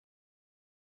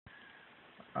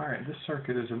Alright, this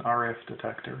circuit is an RF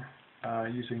detector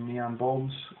using neon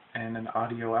bulbs and an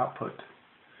audio output.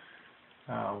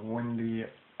 When the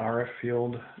RF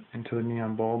field into the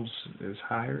neon bulbs is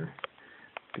higher,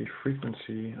 the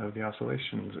frequency of the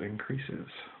oscillations increases.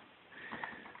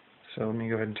 So let me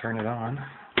go ahead and turn it on.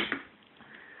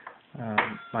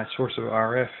 My source of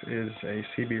RF is a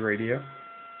CB radio,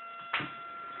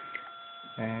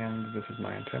 and this is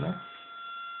my antenna.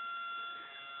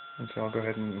 And so I'll go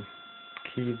ahead and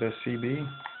key the CB.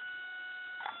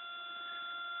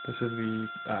 This is the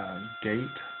gate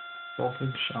voltage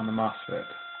on the MOSFET.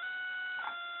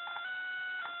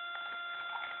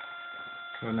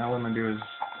 So now what I'm going to do is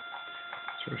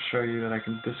sort of show you that I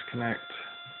can disconnect.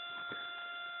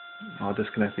 I'll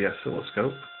disconnect the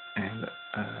oscilloscope and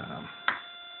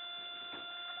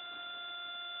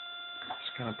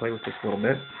just kind of play with this a little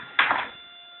bit.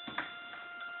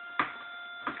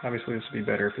 Obviously this would be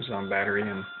better if it's on battery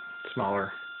and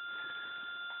smaller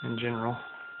in general.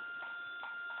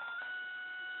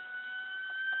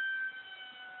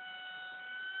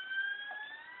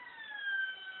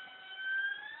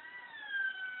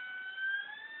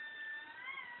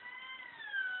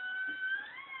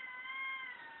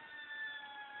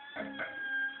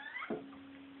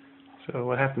 So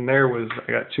what happened there was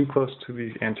I got too close to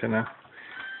the antenna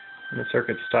and the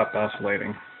circuit stopped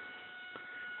oscillating.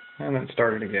 And then it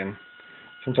started again.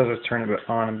 Sometimes I just turn it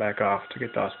on and back off to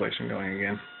get the oscillation going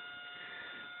again.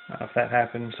 If that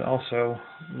happens, also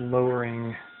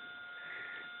lowering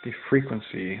the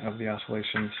frequency of the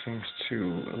oscillation seems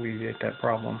to alleviate that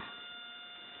problem.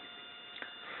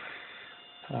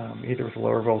 Either with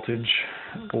lower voltage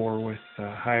or with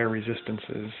higher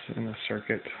resistances in the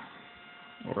circuit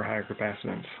or higher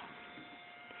capacitance.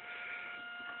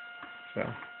 So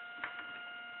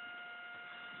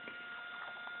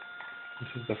this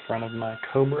is the front of my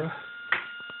Cobra,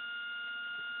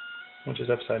 which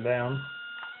is upside down.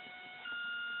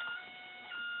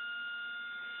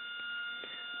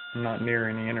 I'm not near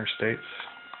any interstates,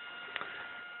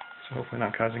 so hopefully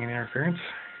not causing any interference.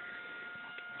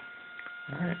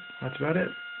 Alright, that's about it.